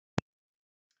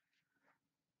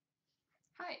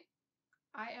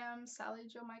I am Sally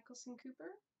Jo Michelson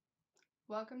Cooper.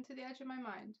 Welcome to the Edge of My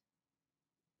Mind.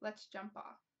 Let's jump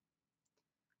off.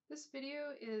 This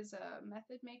video is a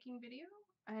method making video,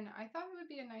 and I thought it would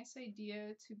be a nice idea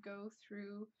to go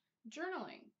through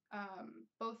journaling,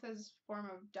 both as form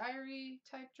of diary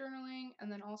type journaling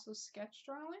and then also sketch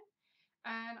journaling.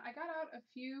 And I got out a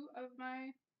few of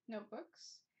my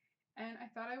notebooks, and I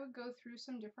thought I would go through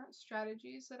some different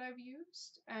strategies that I've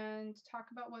used and talk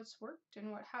about what's worked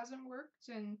and what hasn't worked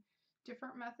and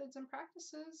different methods and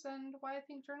practices and why I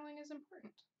think journaling is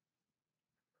important.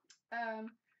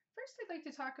 First, I'd like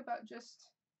to talk about just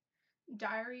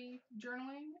diary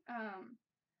journaling.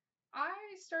 I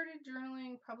started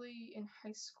journaling probably in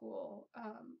high school.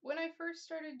 When I first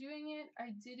started doing it,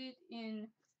 I did it in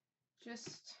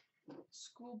just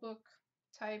school book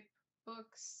type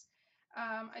books.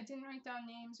 I didn't write down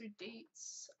names or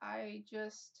dates. I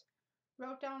just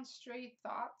wrote down stray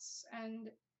thoughts, and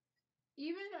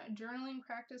even a journaling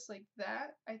practice like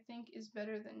that, I think, is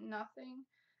better than nothing.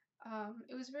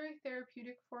 It was very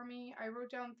therapeutic for me. I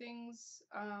wrote down things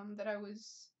that I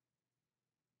was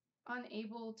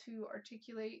unable to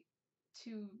articulate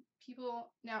to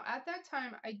people. Now, at that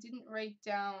time, I didn't write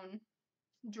down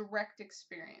direct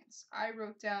experience. I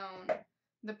wrote down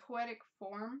the poetic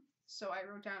form. So I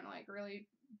wrote down like really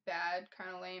bad,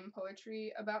 kind of lame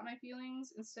poetry about my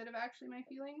feelings instead of actually my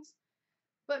feelings.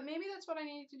 But maybe that's what I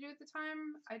needed to do at the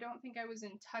time. I don't think I was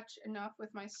in touch enough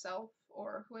with myself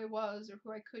or who I was or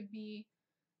who I could be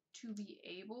to be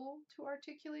able to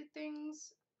articulate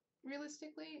things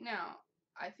realistically. Now,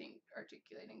 I think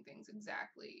articulating things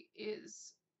exactly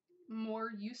is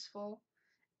more useful,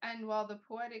 and while the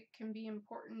poetic can be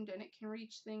important and it can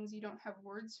reach things you don't have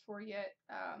words for yet,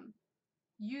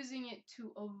 using it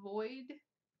to avoid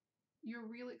your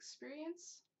real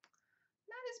experience,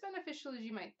 not as beneficial as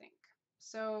you might think.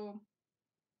 So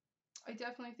I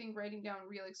definitely think writing down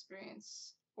real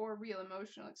experience or real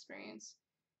emotional experience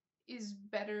is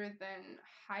better than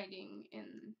hiding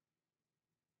in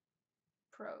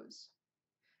prose.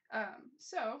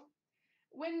 So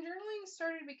when journaling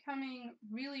started becoming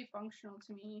really functional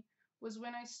to me was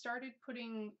when I started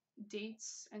putting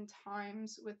dates and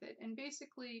times with it. And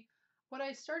basically, what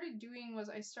I started doing was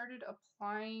I started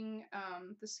applying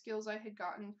the skills I had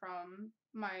gotten from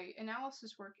my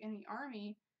analysis work in the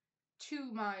Army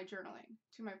to my journaling,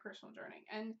 to my personal journaling.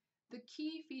 And the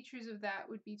key features of that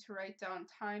would be to write down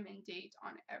time and date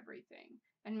on everything,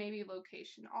 and maybe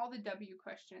location, all the W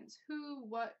questions: who,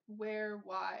 what, where,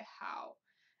 why, how.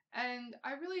 And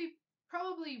I really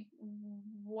probably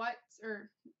what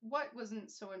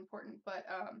wasn't so important, but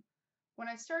when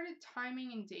I started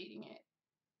timing and dating it,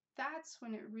 that's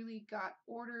when it really got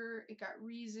order, it got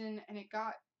reason, and it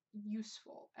got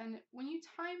useful. And when you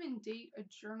time and date a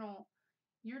journal,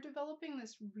 you're developing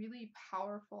this really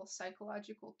powerful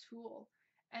psychological tool,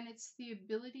 and it's the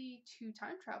ability to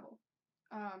time travel.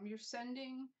 You're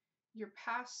sending your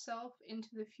past self into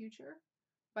the future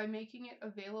by making it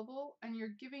available, and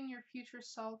you're giving your future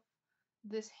self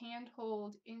this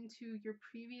handhold into your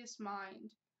previous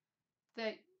mind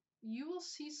that you will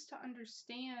cease to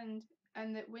understand,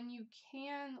 and that when you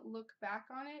can look back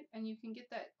on it and you can get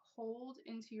that hold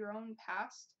into your own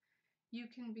past, you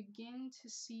can begin to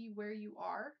see where you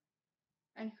are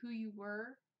and who you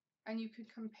were, and you can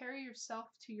compare yourself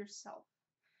to yourself.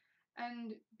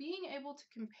 And being able to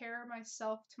compare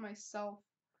myself to myself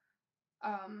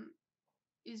um,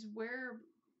 is where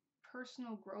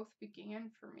personal growth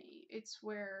began for me. It's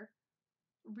where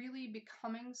really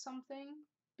becoming something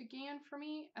began for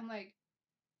me. And like,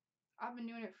 I've been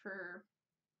doing it for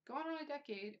going on a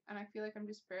decade, and I feel like I'm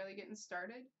just barely getting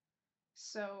started.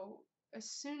 So, as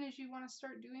soon as you want to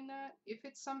start doing that, if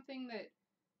it's something that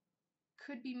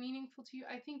could be meaningful to you,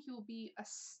 I think you'll be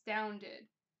astounded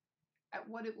at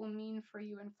what it will mean for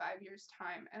you in 5 years'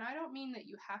 time. And I don't mean that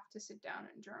you have to sit down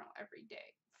and journal every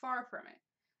day. Far from it.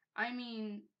 I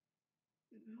mean,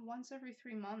 once every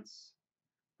 3 months.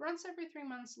 Once every 3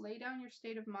 months, lay down your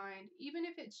state of mind, even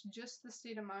if it's just the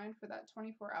state of mind for that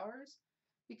 24 hours,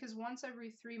 because once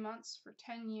every 3 months for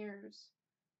 10 years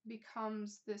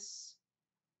becomes this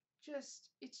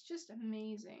it's just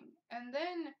amazing. And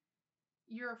then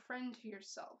you're a friend to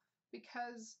yourself,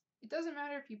 because it doesn't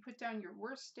matter if you put down your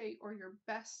worst day or your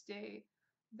best day,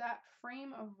 that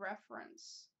frame of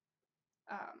reference,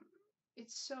 um,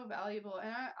 it's so valuable.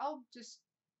 And I'll just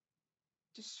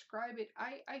describe it.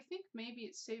 I think maybe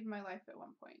it saved my life at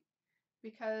one point,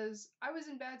 because I was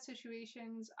in bad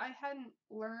situations. I hadn't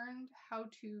learned how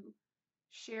to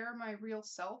share my real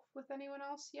self with anyone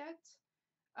else yet.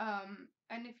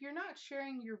 And if you're not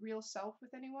sharing your real self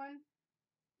with anyone,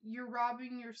 you're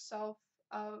robbing yourself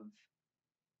of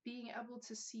being able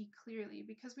to see clearly,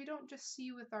 because we don't just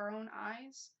see with our own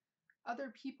eyes.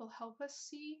 Other people help us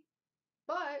see.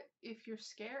 But if you're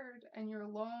scared and you're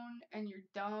alone and you're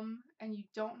dumb and you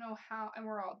don't know how, and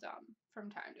we're all dumb from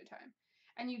time to time,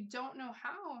 and you don't know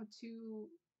how to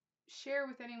share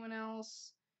with anyone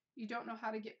else, you don't know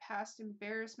how to get past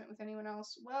embarrassment with anyone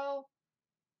else, well,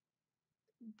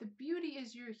 the beauty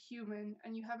is you're human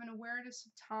and you have an awareness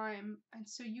of time, and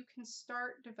so you can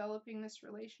start developing this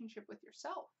relationship with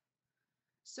yourself.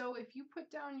 So if you put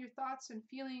down your thoughts and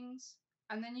feelings,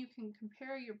 and then you can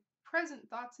compare your present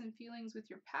thoughts and feelings with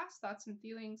your past thoughts and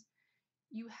feelings,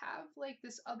 you have like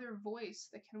this other voice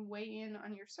that can weigh in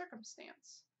on your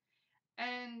circumstance.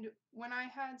 And when I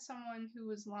had someone who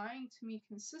was lying to me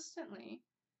consistently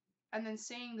and then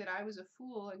saying that I was a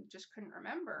fool and just couldn't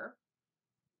remember,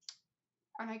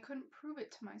 and I couldn't prove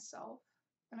it to myself,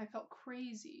 and I felt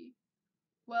crazy,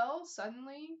 well,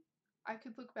 suddenly I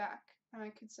could look back and I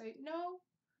could say, no,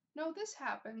 this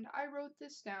happened. I wrote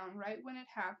this down right when it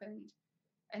happened,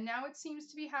 and now it seems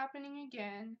to be happening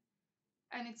again,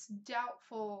 and it's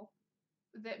doubtful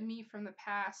that me from the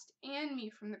past and me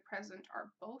from the present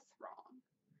are both wrong.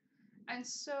 And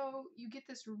so you get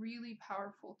this really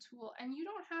powerful tool, and you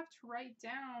don't have to write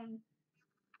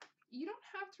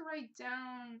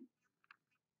down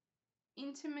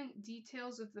intimate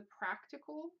details of the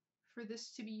practical for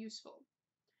this to be useful.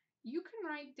 You can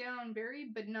write down very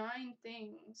benign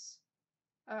things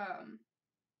um,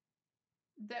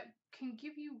 that can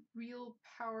give you real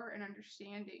power and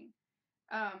understanding,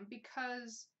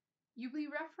 because you'll be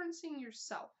referencing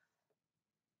yourself,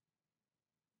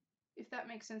 if that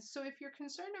makes sense. So if you're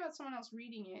concerned about someone else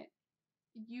reading it,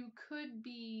 you can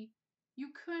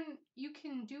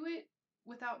do it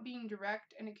without being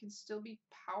direct, and it can still be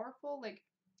powerful. Like,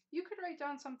 you could write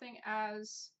down something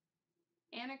as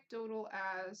anecdotal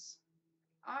as,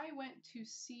 I went to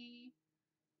see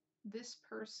this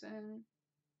person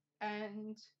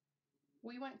and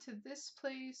we went to this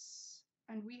place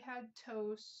and we had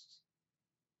toast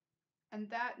and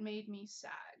that made me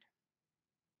sad.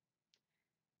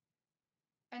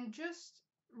 And just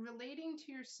relating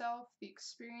to yourself the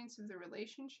experience of the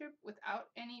relationship without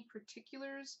any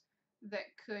particulars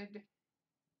that could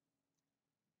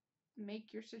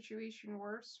make your situation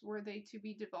worse were they to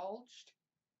be divulged,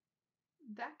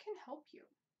 that can help you.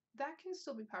 That can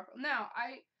still be powerful. Now,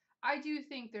 I do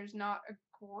think there's not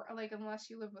like, unless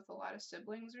you live with a lot of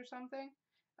siblings or something,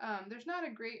 there's not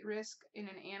a great risk in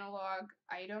an analog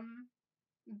item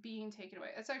being taken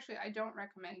away. That's actually, I don't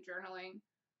recommend journaling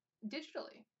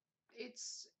digitally.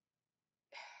 It's,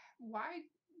 why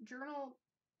journal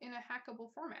in a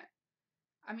hackable format?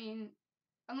 I mean,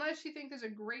 unless you think there's a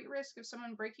great risk of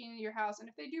someone breaking into your house, and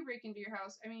if they do break into your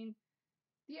house, I mean,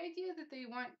 the idea that they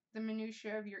want the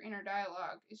minutia of your inner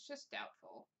dialogue is just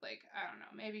doubtful. Like, I don't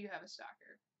know, maybe you have a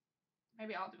stalker.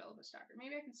 Maybe I'll develop a stalker.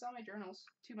 Maybe I can sell my journals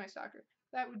to my stalker.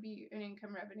 That would be an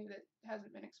income revenue that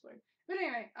hasn't been explored. But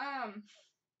anyway,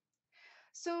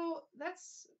 so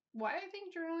that's why I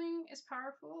think journaling is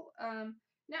powerful.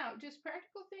 Now, just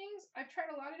practical things. I've tried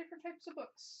a lot of different types of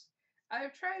books.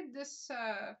 I've tried this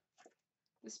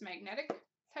magnetic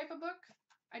type of book.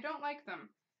 I don't like them.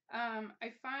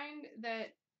 I find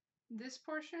that this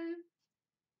portion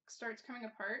starts coming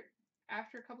apart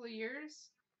after a couple of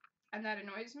years, and that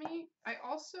annoys me. I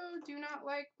also do not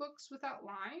like books without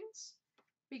lines,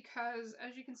 because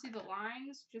as you can see, the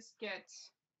lines just get,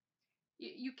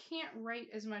 you can't write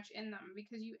as much in them,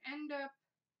 because you end up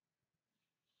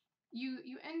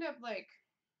like,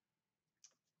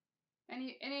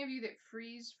 any of you that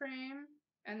freeze frame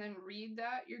and then read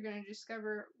that, you're going to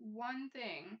discover one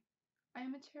thing: I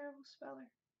am a terrible speller.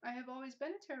 I have always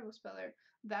been a terrible speller.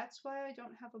 That's why I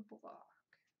don't have a blog.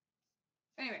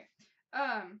 Anyway,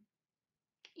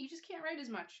 you just can't write as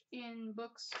much in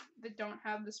books that don't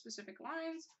have the specific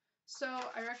lines. So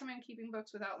I recommend keeping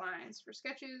books without lines for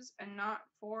sketches and not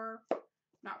for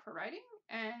writing.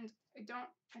 And I don't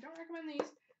recommend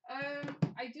these.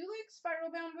 I do like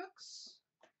spiral bound books.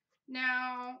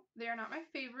 Now, they are not my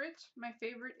favorite. My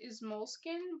favorite is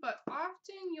Moleskine, but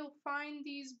often you'll find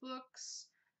these books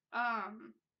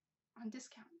on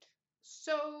discount.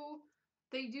 So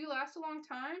they do last a long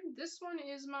time. This one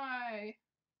is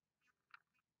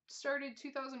started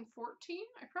 2014.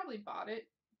 I probably bought it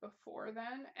before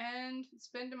then, and it's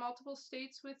been to multiple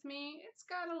states with me. It's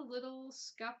got a little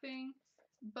scuffing,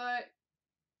 but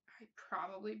I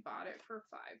probably bought it for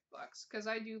 $5 because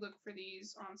I do look for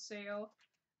these on sale.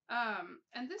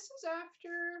 And this is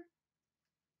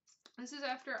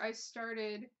after I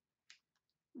started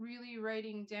really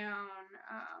writing down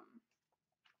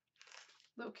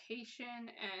location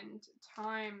and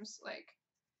times. Like,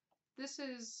 this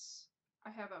is, I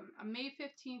have a May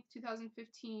 15th,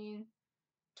 2015,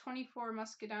 24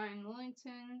 Muscadine,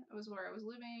 Millington. It was where I was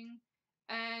living.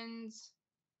 And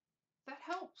that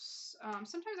helps.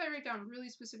 Sometimes I write down really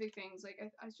specific things. Like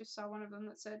I just saw one of them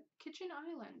that said Kitchen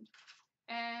Island.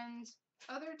 And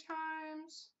other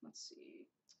times, let's see.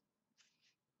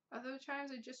 Other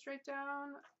times I just write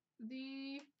down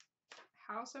the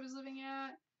house I was living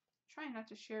at. Trying not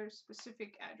to share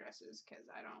specific addresses because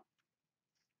I don't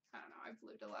know, I've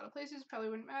lived a lot of places, probably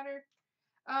wouldn't matter.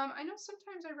 I know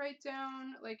sometimes I write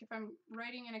down, like if I'm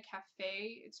writing in a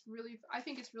cafe, I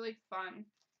think it's really fun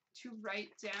to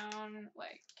write down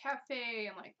like cafe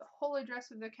and like the whole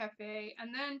address of the cafe.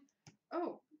 And then,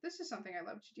 oh, this is something I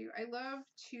love to do. I love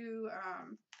to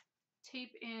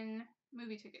tape in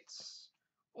movie tickets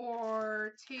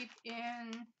or tape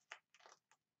in,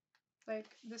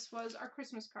 like this was our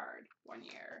Christmas card one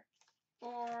year,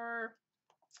 or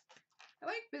I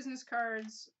like business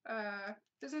cards. Oh,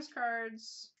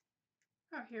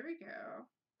 here we go.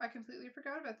 I completely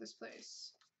forgot about this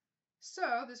place.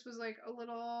 So this was like a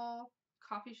little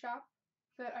coffee shop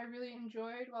that I really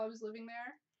enjoyed while I was living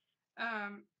there.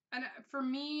 And for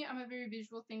me, I'm a very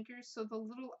visual thinker, so the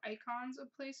little icons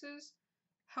of places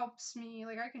helps me.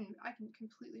 Like I can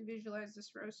completely visualize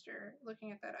this roaster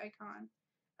looking at that icon.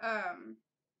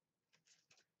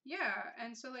 Yeah,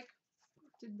 and so like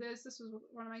did this. This was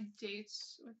one of my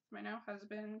dates with my now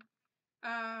husband.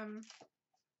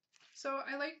 So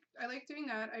I like doing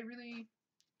that.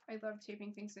 I love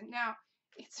taping things in. Now,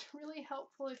 it's really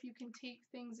helpful if you can tape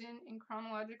things in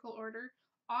chronological order.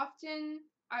 Often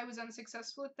I was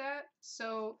unsuccessful at that,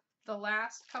 so the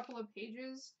last couple of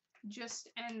pages just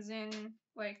ends in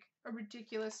like a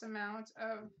ridiculous amount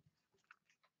of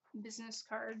business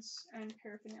cards and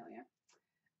paraphernalia.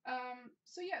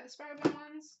 So yeah, the Spider-Man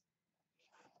ones.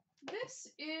 This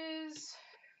is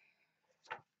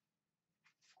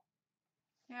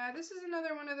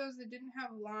another one of those that didn't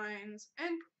have lines.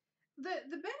 And the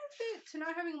benefit to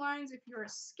not having lines if you're a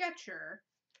sketcher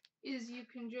is you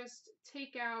can just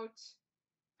take out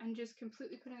and just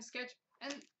completely put in a sketch.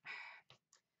 And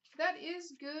that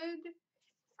is good.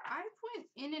 I've went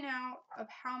in and out of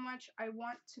how much I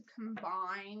want to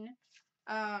combine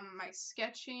my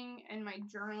sketching and my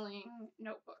journaling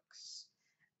notebooks.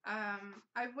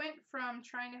 I went from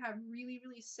trying to have really,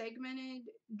 really segmented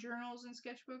journals and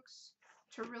sketchbooks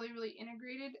to really, really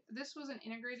integrated. This was an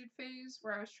integrated phase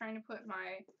where I was trying to put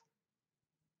my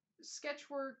sketch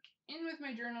work in with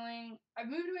my journaling. I've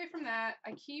moved away from that.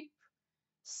 I keep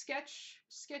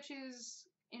sketches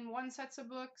in one sets of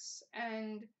books,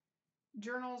 and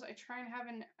journals I try and have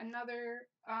in another.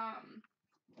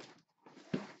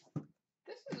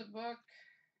 This is a book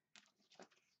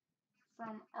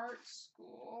from art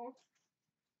school.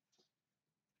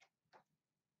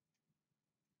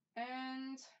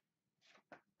 And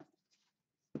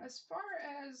as far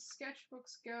as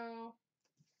sketchbooks go,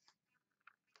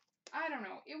 I don't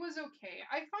know. It was okay.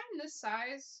 I find this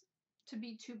size to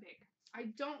be too big.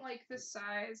 I don't like this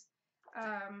size.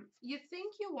 You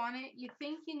think you want it. You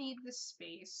think you need the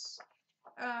space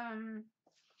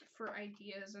for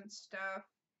ideas and stuff.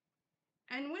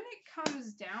 And when it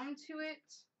comes down to it,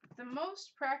 the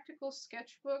most practical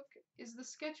sketchbook is the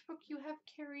sketchbook you have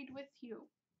carried with you.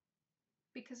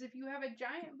 Because if you have a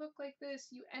giant book like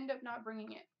this, you end up not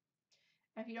bringing it.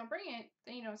 And if you don't bring it,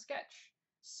 then you don't sketch.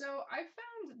 So I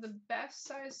found the best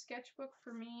size sketchbook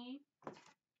for me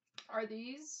are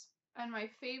these. And my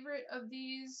favorite of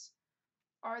these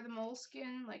are the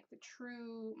moleskin, like the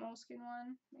true moleskin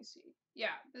one. Let me see.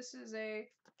 Yeah, this is a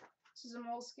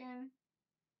moleskin.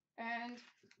 And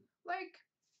like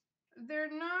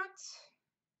they're not,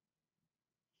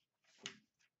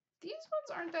 these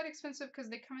ones aren't that expensive because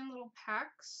they come in little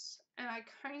packs, and I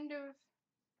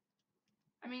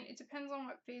mean, it depends on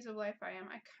what phase of life I am.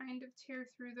 I kind of tear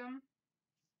through them.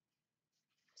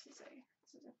 This is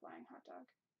a flying hot dog.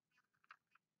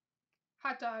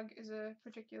 Hot dog is a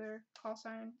particular call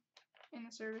sign in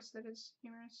the service that is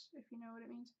humorous, if you know what it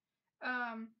means.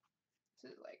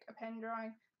 This is like a pen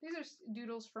drawing. These are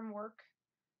doodles from work.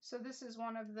 So this is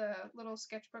one of the little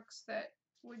sketchbooks that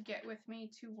would get with me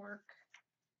to work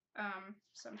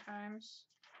sometimes.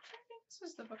 I think this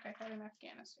is the book I had in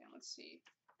Afghanistan. Let's see.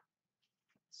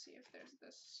 Let's see if there's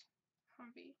this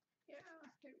Humvee. Yeah,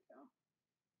 there we go.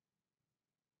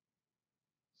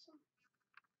 So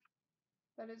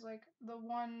that is like the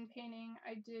one painting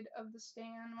I did of the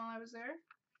stand while I was there.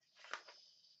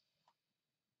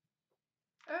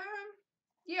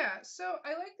 Yeah, so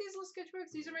I like these little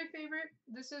sketchbooks. These are my favorite.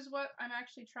 This is what I'm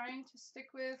actually trying to stick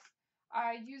with.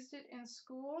 I used it in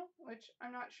school, which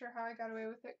I'm not sure how I got away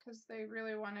with it because they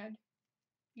really wanted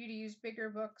you to use bigger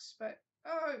books, but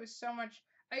oh, it was so much.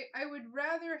 I would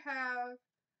rather have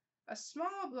a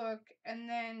small book and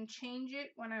then change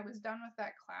it when I was done with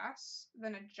that class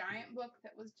than a giant book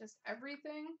that was just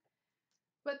everything.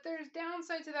 But there's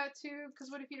downside to that too,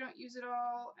 because what if you don't use it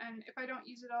all? And if I don't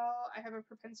use it all, I have a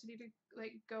propensity to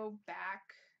like go back.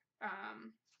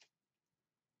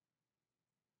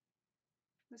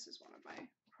 This is one of my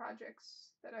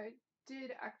projects that I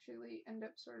did actually end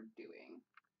up sort of doing.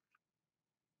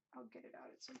 I'll get it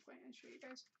out at some point and show you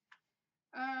guys.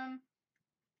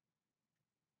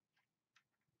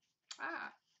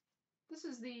 This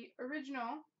is the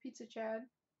original Pizza Chad.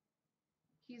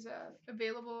 He's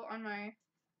available on my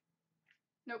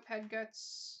Notepad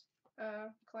Guts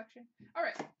collection. All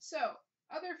right, so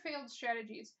other failed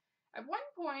strategies. At one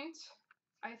point,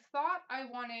 I thought I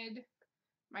wanted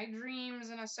my dreams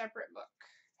in a separate book,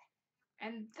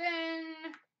 and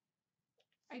then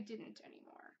I didn't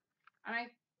anymore. And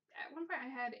at one point I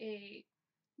had a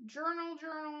journal,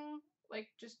 like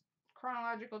just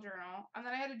chronological journal, and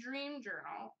then I had a dream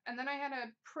journal, and then I had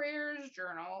a prayers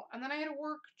journal, and then I had a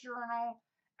work journal,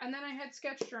 and then I had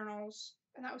sketch journals,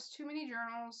 and that was too many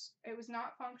journals. It was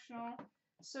not functional.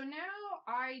 So now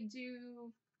I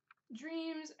do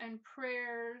dreams and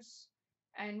prayers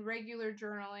and regular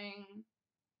journaling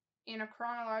in a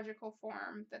chronological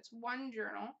form. That's one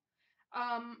journal.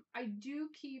 I do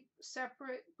keep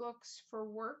separate books for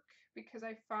work because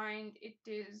I find it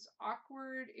is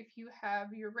awkward if you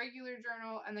have your regular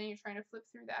journal and then you're trying to flip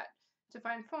through that to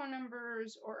find phone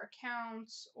numbers or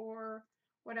accounts or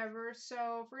whatever.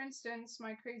 So, for instance,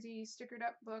 my crazy stickered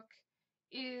up book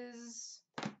is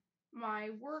my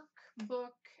work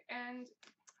book, and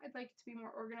I'd like it to be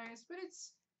more organized, but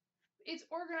it's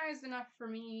organized enough for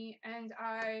me, and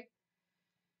I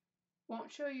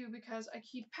won't show you because I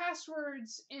keep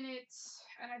passwords in it,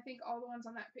 and I think all the ones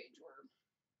on that page were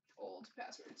old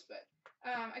passwords, but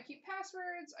I keep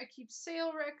passwords, I keep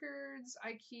sale records,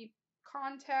 I keep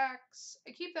contacts,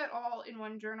 I keep that all in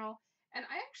one journal, and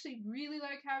I actually really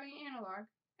like having analog,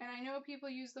 and I know people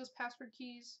use those password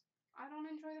keys. I don't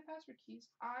enjoy the password keys.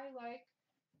 I like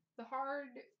the hard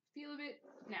feel of it.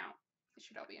 Now, it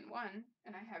should all be in one,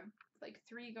 and I have like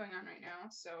 3 going on right now,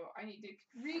 so I need to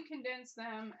recondense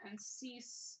them and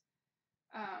cease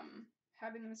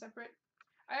having them separate.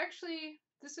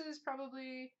 This is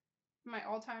probably my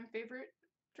all-time favorite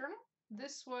journal.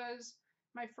 This was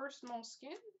my first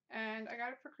moleskin, and I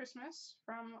got it for Christmas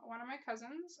from one of my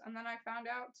cousins, and then I found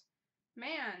out,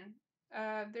 man,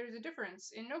 there's a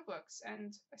difference in notebooks,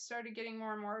 and I started getting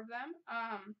more and more of them.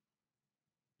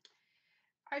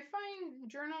 I find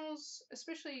journals,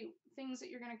 especially things that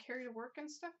you're going to carry to work and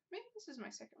stuff. Maybe this is my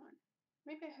second one.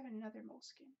 Maybe I had another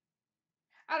moleskin.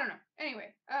 I don't know.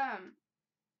 Anyway,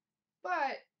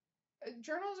 but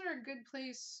journals are a good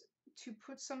place to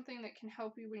put something that can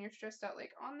help you when you're stressed out.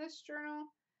 Like on this journal,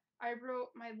 I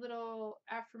wrote my little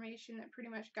affirmation that pretty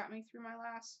much got me through my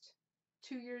last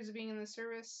 2 years of being in the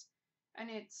service. And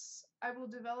it's, I will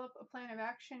develop a plan of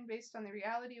action based on the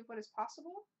reality of what is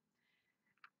possible.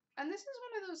 And this is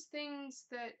one of those things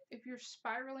that if you're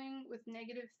spiraling with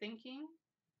negative thinking,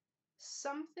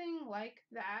 something like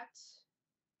that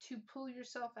to pull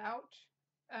yourself out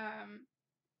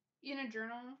in a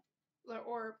journal,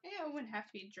 or it wouldn't have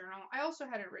to be a journal. I also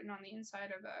had it written on the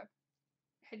inside of a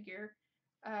headgear.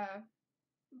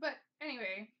 But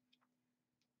anyway,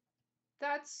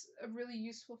 that's a really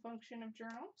useful function of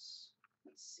journals.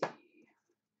 Let's see.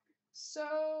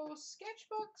 So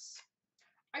sketchbooks,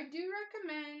 I do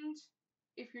recommend,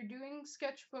 if you're doing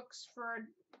sketchbooks for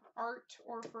art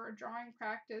or for a drawing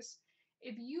practice,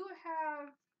 if you have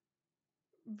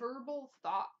verbal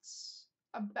thoughts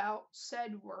about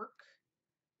said work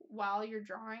while you're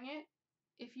drawing it,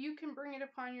 if you can bring it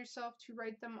upon yourself to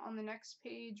write them on the next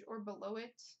page or below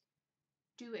it,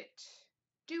 do it.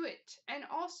 Do it. And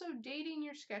also dating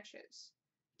your sketches.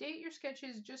 Date your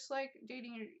sketches just like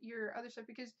dating your other stuff,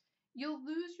 because you'll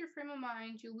lose your frame of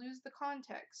mind, you'll lose the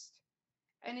context.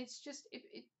 And it's just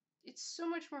it's so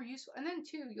much more useful. And then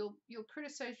too, you'll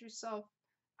criticize yourself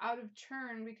out of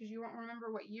turn because you won't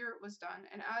remember what year it was done.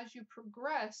 And as you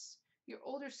progress, your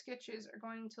older sketches are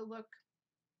going to look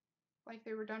like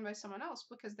they were done by someone else,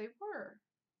 because they were.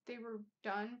 They were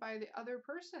done by the other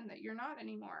person that you're not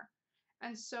anymore.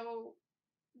 And so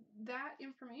that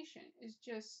information is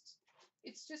just,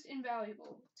 it's just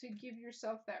invaluable to give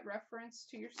yourself that reference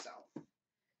to yourself.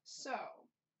 So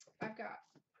I've got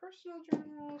personal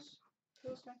journals.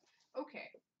 Okay,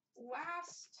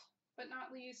 last but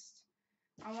not least,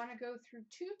 I want to go through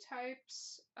 2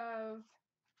 types of,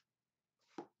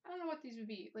 I don't know what these would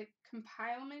be, like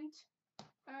compilement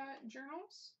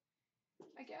journals.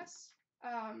 I guess.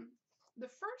 The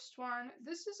first one,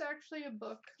 this is actually a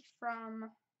book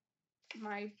from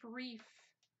my brief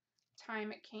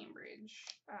time at Cambridge.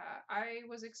 I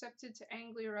was accepted to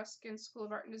Anglia Ruskin School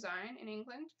of Art and Design in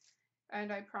England,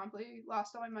 and I promptly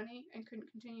lost all my money and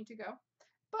couldn't continue to go.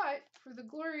 But for the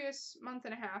glorious month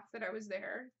and a half that I was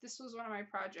there, this was one of my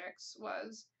projects,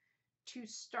 was to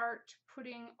start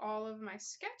putting all of my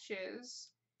sketches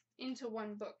into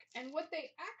one book. And what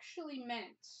they actually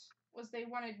meant was they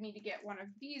wanted me to get one of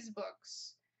these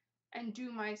books and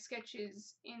do my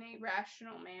sketches in a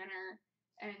rational manner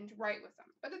and write with them.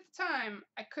 But at the time,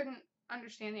 I couldn't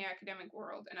understand the academic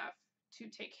world enough to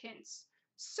take hints.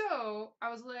 So I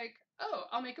was like, oh,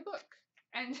 I'll make a book.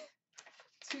 And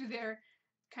to their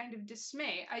kind of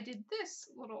dismay, I did this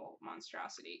little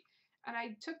monstrosity. And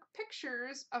I took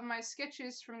pictures of my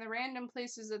sketches from the random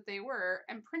places that they were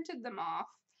and printed them off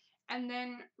and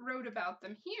then wrote about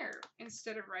them here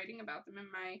instead of writing about them in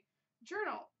my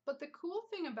journal. But the cool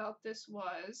thing about this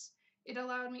was it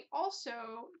allowed me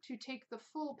also to take the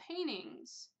full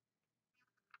paintings,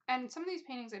 and some of these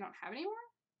paintings I don't have anymore,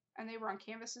 and they were on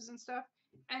canvases and stuff,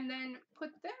 and then put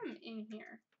them in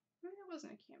here. Maybe it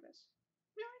wasn't a canvas.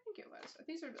 No, I think it was.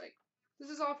 These are like, this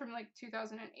is all from like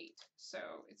 2008, so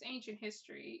it's ancient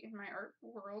history in my art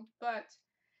world, but,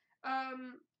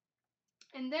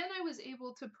 and then I was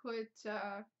able to put,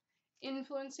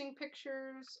 influencing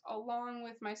pictures along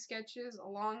with my sketches,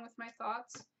 along with my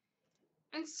thoughts.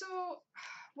 And so,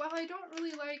 while I don't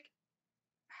really like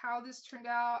how this turned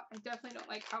out, I definitely don't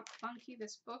like how clunky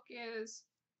this book is,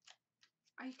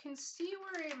 I can see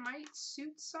where it might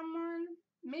suit someone.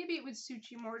 Maybe it would suit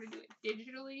you more to do it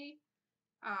digitally,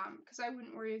 because I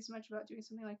wouldn't worry as much about doing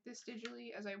something like this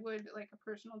digitally as I would like a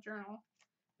personal journal.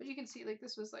 But you can see, like,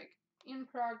 this was like in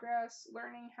progress,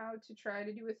 learning how to try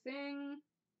to do a thing.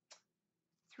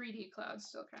 3D clouds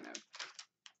still kind of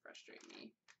frustrate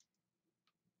me.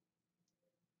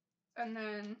 And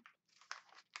then,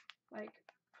 like,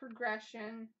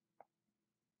 progression.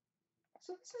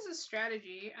 So this is a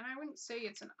strategy, and I wouldn't say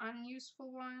it's an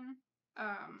unuseful one.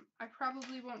 I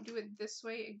probably won't do it this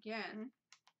way again,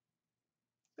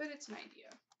 but it's an idea.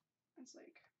 It's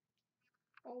like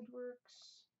old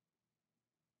works.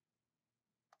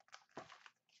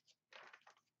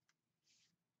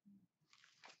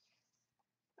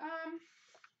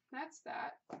 That's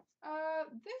that.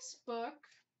 This book,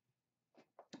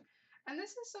 and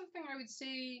this is something I would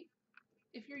say,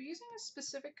 if you're using a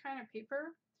specific kind of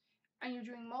paper and you're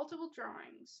doing multiple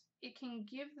drawings, it can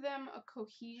give them a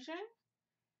cohesion,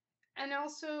 and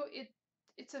also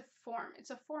it's a form.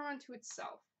 It's a form unto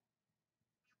itself.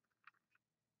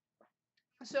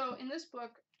 So in this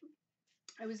book,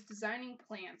 I was designing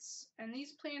plants, and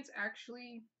these plants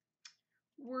actually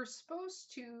were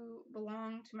supposed to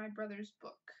belong to my brother's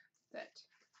book that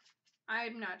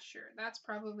I'm not sure. That's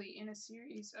probably in a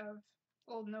series of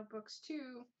old notebooks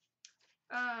too.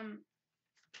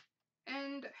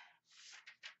 And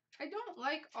I don't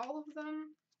like all of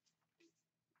them,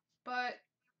 but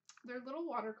they're little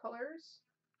watercolors.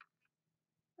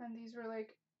 And these were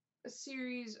like a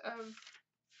series of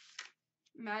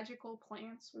magical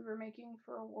plants we were making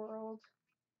for a world.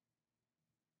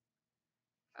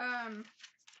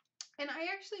 And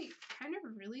I actually kind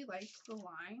of really liked the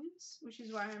lines, which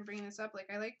is why I'm bringing this up.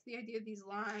 Like, I liked the idea of these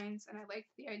lines, and I liked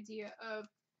the idea of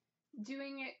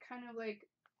doing it kind of like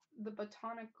the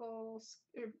botanical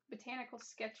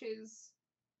sketches,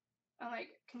 and like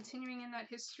continuing in that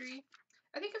history.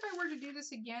 I think if I were to do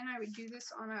this again, I would do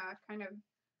this on a kind of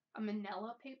a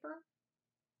manila paper.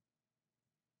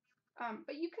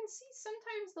 But you can see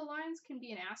sometimes the lines can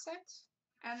be an asset,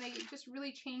 and they just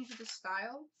really change the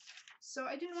style. So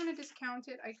I didn't want to discount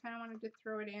it. I kind of wanted to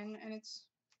throw it in, and it's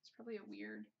probably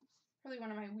probably one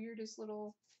of my weirdest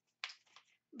little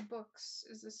books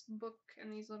is this book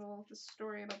and this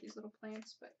story about these little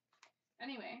plants. But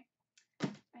anyway,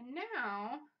 and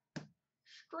now,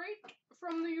 straight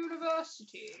from the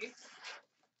university,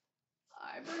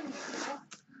 I bring you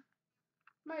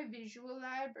my visual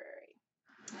library.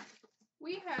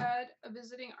 We had a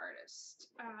visiting artist,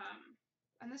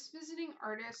 and this visiting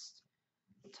artist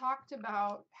talked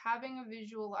about having a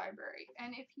visual library.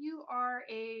 And if you are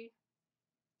a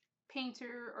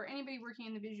painter or anybody working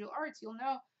in the visual arts, you'll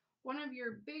know one of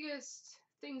your biggest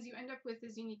things you end up with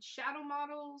is you need shadow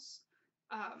models,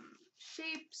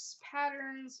 shapes,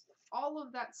 patterns, all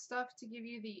of that stuff to give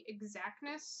you the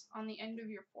exactness on the end of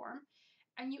your form.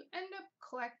 And you end up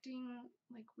collecting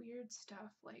like weird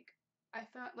stuff. Like I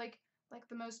found like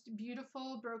the most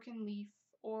beautiful broken leaf,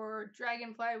 or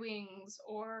dragonfly wings,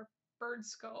 or bird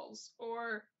skulls,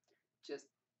 or just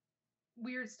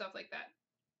weird stuff like that.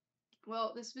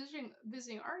 Well, this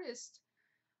visiting artist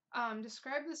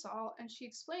described this all, and she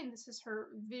explained this is her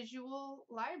visual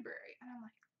library. And I'm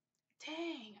like,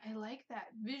 dang, I like that.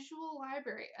 Visual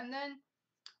library. And then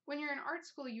when you're in art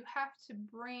school, you have to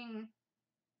bring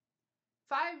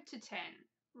 5 to 10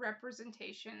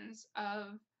 representations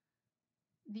of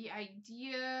the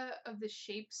idea of the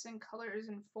shapes and colors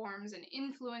and forms and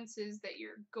influences that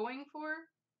you're going for.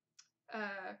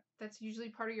 That's usually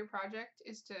part of your project,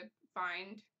 is to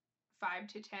find 5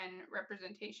 to 10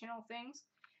 representational things.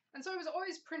 And so I was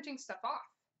always printing stuff off.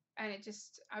 And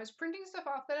I was printing stuff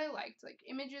off that I liked, like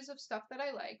images of stuff that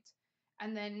I liked,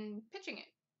 and then pitching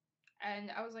it.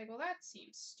 And I was like, well, that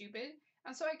seems stupid.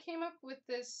 And so I came up with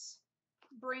this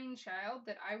brainchild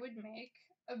that I would make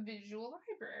a visual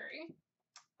library,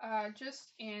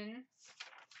 just in,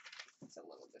 it's a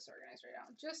little disorganized right now,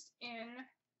 just in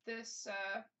this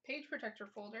page protector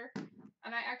folder.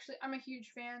 And I'm a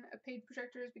huge fan of page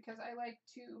protectors because I like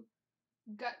to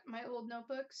gut my old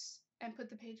notebooks and put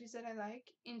the pages that I like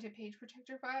into page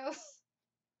protector files.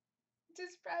 Which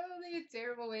is probably a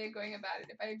terrible way of going about it.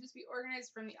 If I would just be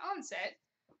organized from the onset,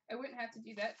 I wouldn't have to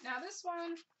do that. Now this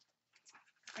one,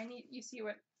 you see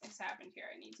what has happened here.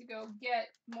 I need to go get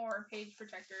more page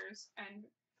protectors and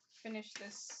finish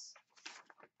this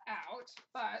out,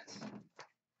 but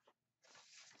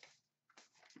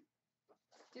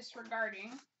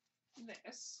disregarding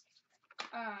this,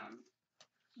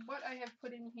 what I have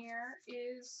put in here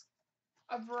is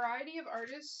a variety of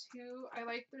artists who I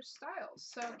like their styles.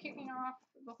 So kicking off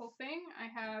the whole thing, I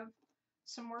have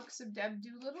some works of Deb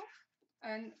Doolittle,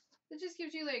 and it just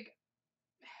gives you like,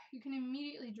 you can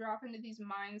immediately drop into these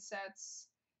mindsets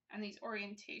and these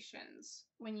orientations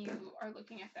when you are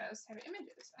looking at those type of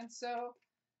images. And so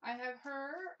I have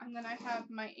her, and then I have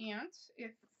my aunt.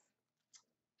 If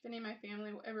any of my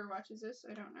family ever watches this,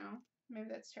 I don't know. Maybe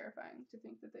that's terrifying to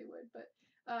think that they would, but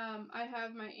I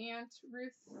have my aunt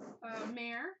Ruth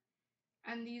Mayer,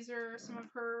 and these are some of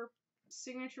her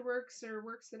signature works, or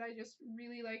works that I just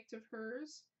really liked of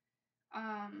hers.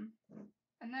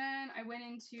 And then I went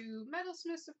into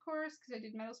metalsmiths, of course, because I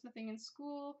did metalsmithing in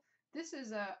school. This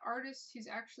is an artist who's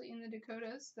actually in the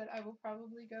Dakotas that I will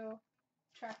probably go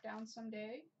track down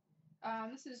someday.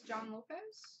 This is John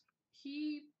Lopez.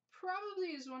 He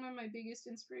probably is one of my biggest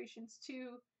inspirations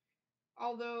too,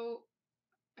 although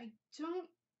I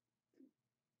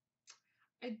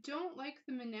don't like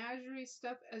the menagerie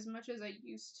stuff as much as I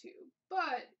used to,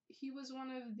 but he was one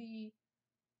of the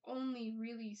only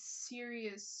really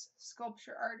serious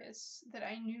sculpture artists that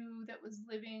I knew that was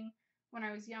living when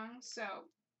I was young. So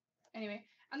anyway,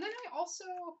 and then I also,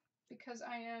 because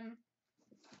I am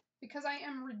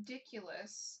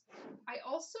ridiculous, I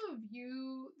also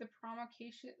view the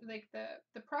propagation, like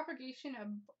the propagation of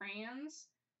brands,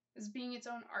 as being its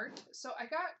own art. So I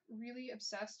got really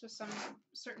obsessed with some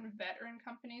certain veteran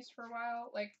companies for a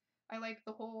while. Like, I like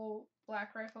the whole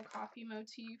Black Rifle Coffee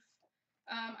motif.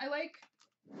 I like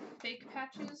fake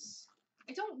patches.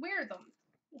 I don't wear them,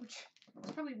 which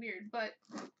is probably weird, but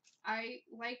I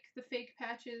like the fake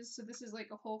patches. So this is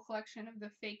like a whole collection of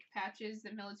the fake patches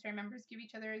that military members give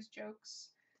each other as jokes.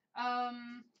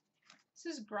 This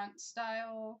is grunt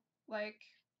style. Like,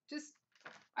 just,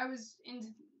 I was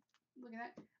into, look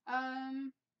at that.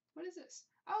 What is this?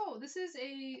 Oh, this is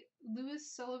a Louis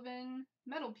Sullivan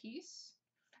metal piece.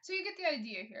 So you get the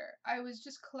idea here. I was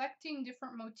just collecting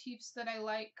different motifs that I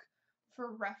like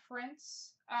for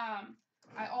reference.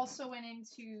 I also went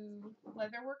into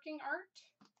leatherworking art,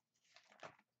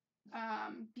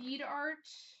 bead art.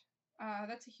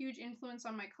 That's a huge influence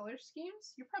on my color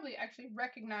schemes. You probably actually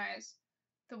recognize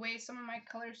the way some of my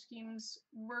color schemes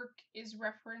work is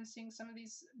referencing some of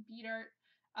these bead art.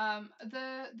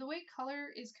 The way color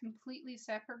is completely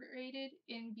separated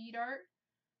in bead art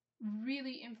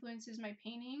really influences my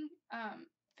painting.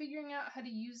 Figuring out how to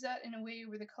use that in a way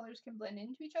where the colors can blend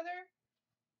into each other,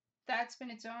 that's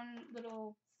been its own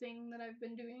little thing that I've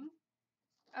been doing.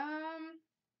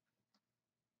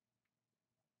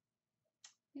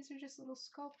 These are just little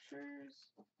sculptures.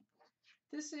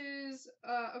 This is,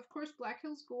 of course, Black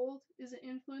Hills Gold is an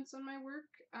influence on my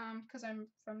work, because I'm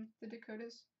from the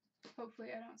Dakotas. Hopefully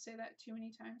I don't say that too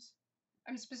many times.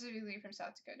 I'm specifically from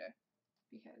South Dakota,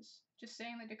 because just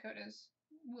saying the Dakotas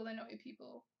will annoy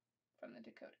people from the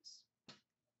Dakotas.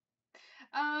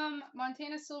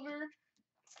 Montana Silver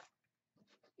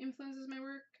influences my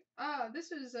work.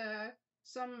 This was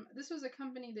a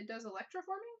company that does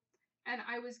electroforming, and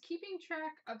I was keeping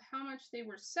track of how much they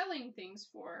were selling things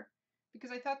for,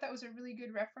 because I thought that was a really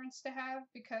good reference to have,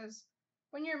 because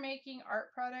when you're making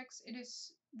art products, it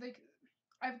is like,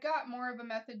 I've got more of a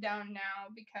method down now,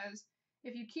 because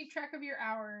if you keep track of your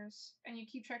hours and you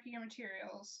keep track of your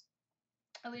materials,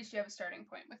 at least you have a starting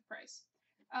point with price.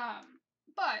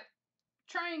 But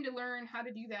trying to learn how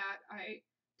to do that, I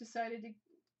decided to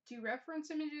do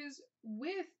reference images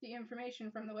with the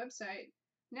information from the website.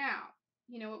 Now,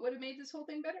 you know what would have made this whole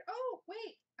thing better? Oh,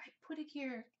 wait, I put it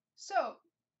here. So,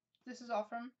 this is all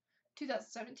from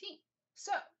 2017.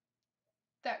 So,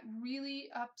 that really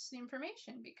ups the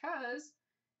information because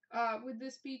would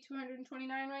this be $229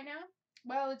 right now?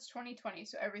 Well, it's 2020,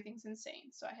 so everything's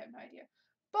insane, so I have no idea.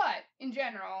 But in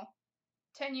general,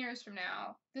 10 years from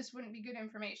now, this wouldn't be good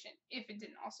information if it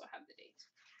didn't also have the date.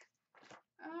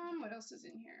 What else is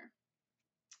in here?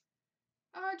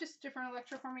 Just different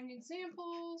electroforming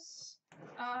examples.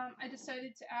 I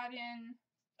decided to add in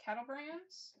cattle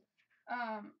brands.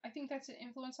 I think that's an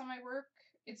influence on my work.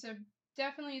 It's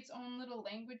definitely its own little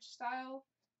language style.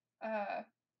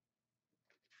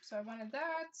 So I wanted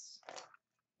that.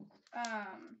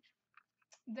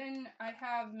 Then I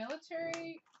have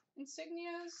military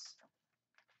insignias.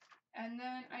 And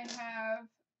then I have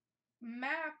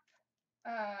map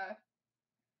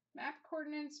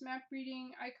coordinates, map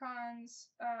reading, icons,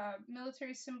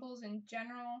 military symbols in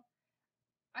general.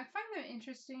 I find them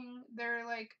interesting. They're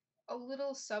like a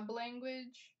little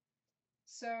sub-language,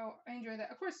 so I enjoy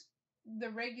that. Of course, the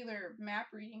regular map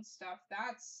reading stuff,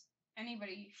 that's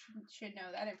anybody should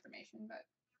know that information, but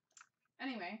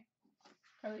anyway,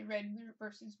 probably red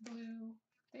versus blue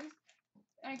things.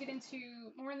 I get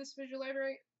into more in this visual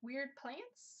library, weird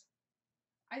plants.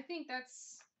 I think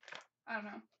that's, I don't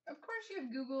know. Of course you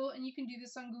have Google and you can do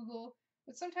this on Google,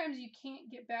 but sometimes you can't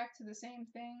get back to the same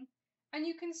thing. And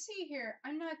you can see here,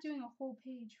 I'm not doing a whole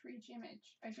page for each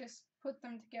image. I just put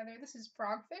them together. This is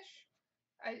frogfish.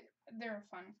 They're a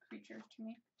fun creature to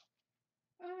me.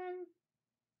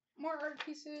 More art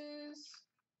pieces.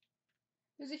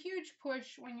 There's a huge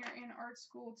push when you're in art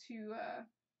school to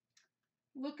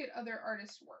look at other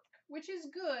artists' work, which is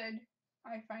good.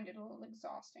 I find it a little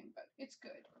exhausting, but it's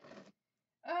good.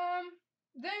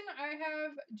 Then I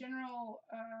have general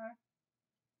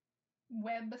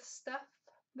web stuff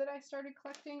that I started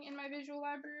collecting in my visual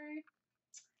library.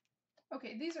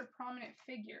 Okay, these are prominent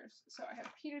figures. So I have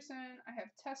Peterson, I have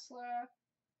Tesla,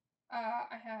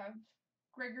 I have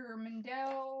Gregor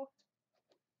Mendel.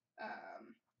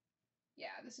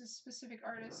 Yeah, this is specific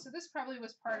artists. So this probably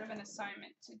was part of an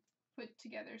assignment to put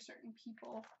together certain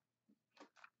people.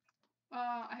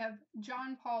 I have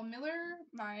John Paul Miller,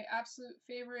 my absolute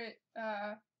favorite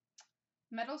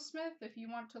metalsmith. If you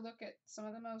want to look at some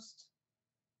of the most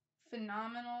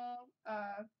phenomenal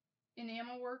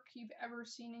enamel work you've ever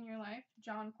seen in your life,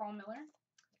 John Paul Miller.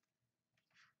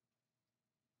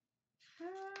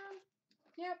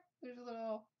 Yep, there's a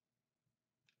little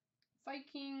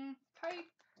Viking pipe.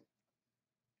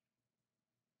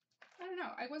 I don't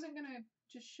know. I wasn't going to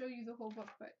just show you the whole book,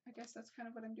 but I guess that's kind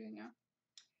of what I'm doing now.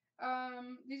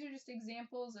 These are just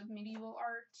examples of medieval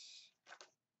art.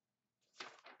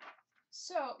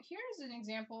 So here's an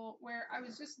example where I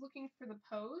was just looking for the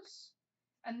pose.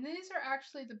 And these are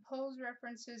actually the pose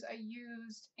references I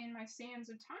used in my Sands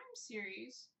of Time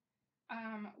series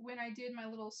when I did my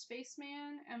little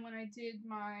spaceman and when I did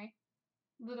my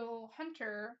little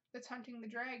hunter that's hunting the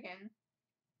dragon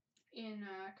in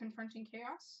Confronting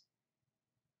Chaos.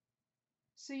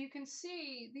 So you can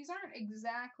see these aren't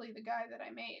exactly the guy that I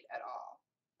made at all,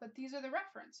 but these are the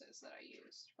references that I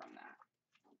used from that.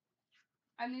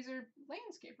 And these are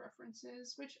landscape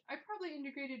references, which I probably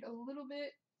integrated a little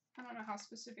bit. I don't know how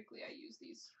specifically I use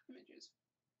these images.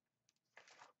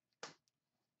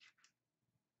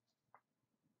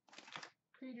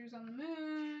 Craters on the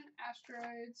moon,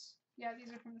 asteroids. Yeah, these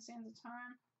are from the Sands of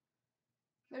Time.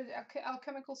 There's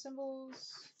alchemical symbols.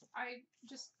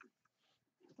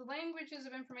 The languages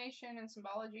of information and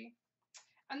symbology.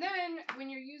 And then when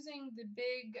you're using the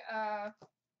big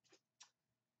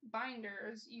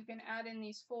binders, you can add in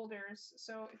these folders.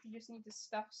 So if you just need to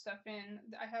stuff stuff in,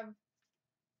 I have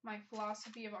my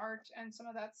philosophy of art and some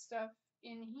of that stuff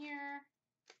in here.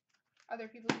 Other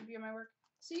people review my work.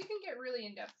 So you can get really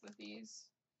in depth with these.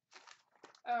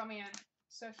 Oh man.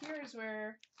 So here's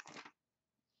where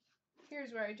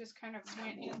I just kind of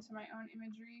went into my own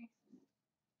imagery.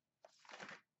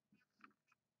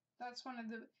 That's one of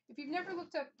the, if you've never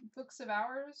looked up books of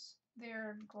hours,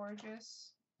 they're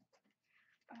gorgeous.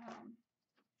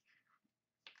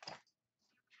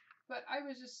 But I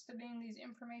was just studying these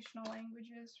informational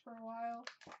languages for a while.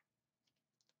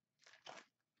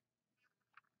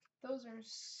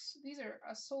 These are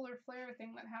a solar flare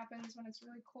thing that happens when it's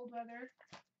really cold weather.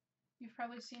 You've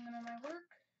probably seen them in my work.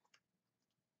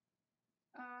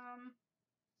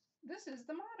 This is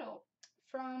the model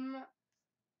from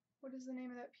what is the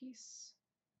name of that piece?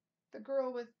 The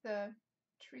girl with the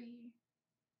tree.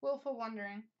 Willful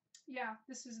Wondering. Yeah,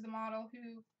 this is the model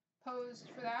who posed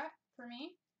for that for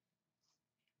me.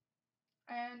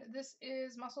 And this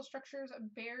is muscle structures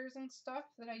of bears and stuff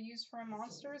that I use for my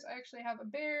monsters. I actually have a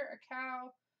bear, a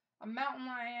cow, a mountain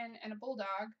lion, and a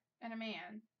bulldog, and a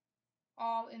man,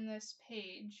 all in this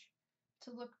page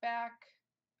to look back.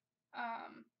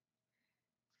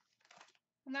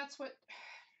 And that's what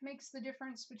makes the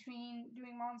difference between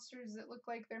doing monsters that look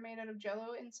like they're made out of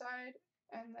jello inside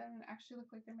and then actually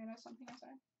look like they're made out of something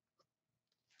inside.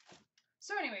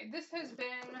 So anyway, this has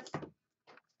been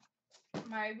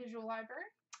my visual library.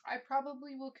 I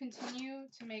probably will continue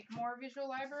to make more visual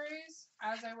libraries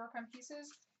as I work on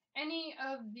pieces. Any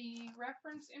of the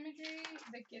reference imagery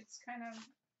that gets kind of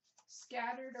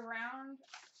scattered around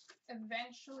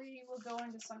eventually will go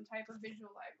into some type of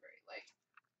visual library. Like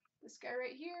this guy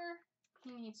right here,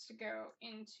 he needs to go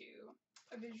into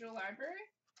a visual library.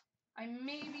 I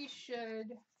maybe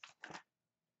should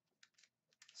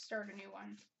start a new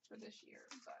one for this year,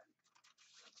 but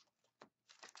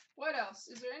what else?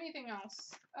 Is there anything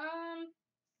else?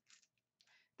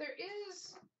 There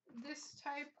is this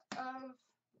type of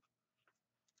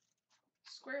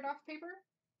squared off paper,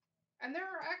 and there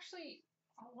are actually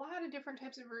a lot of different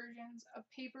types of versions of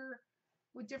paper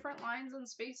with different lines and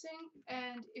spacing,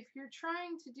 and if you're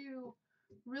trying to do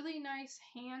really nice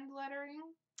hand lettering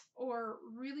or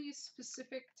really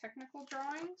specific technical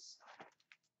drawings,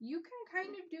 you can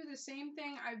kind of do the same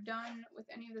thing I've done with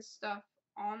any of this stuff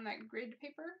on that grid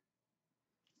paper.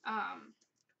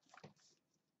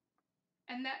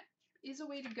 And that is a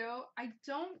way to go. I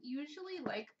don't usually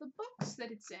like the books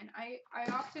that it's in. I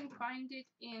often find it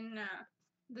in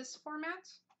this format,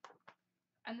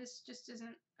 and this just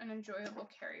isn't an enjoyable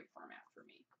carry format for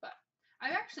me. But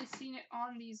I've actually seen it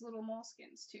on these little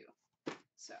moleskins too.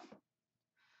 So,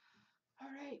 all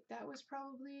right, that was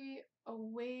probably a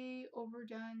way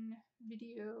overdone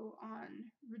video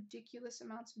on ridiculous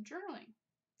amounts of journaling.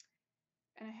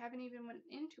 And I haven't even went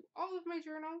into all of my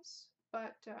journals,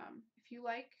 but if you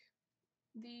like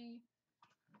the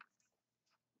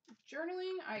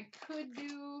journaling, I could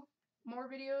do more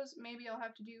videos. Maybe I'll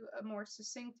have to do a more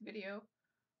succinct video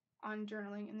on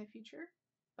journaling in the future.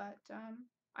 But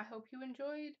I hope you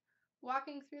enjoyed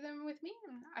walking through them with me,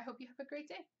 and I hope you have a great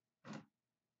day.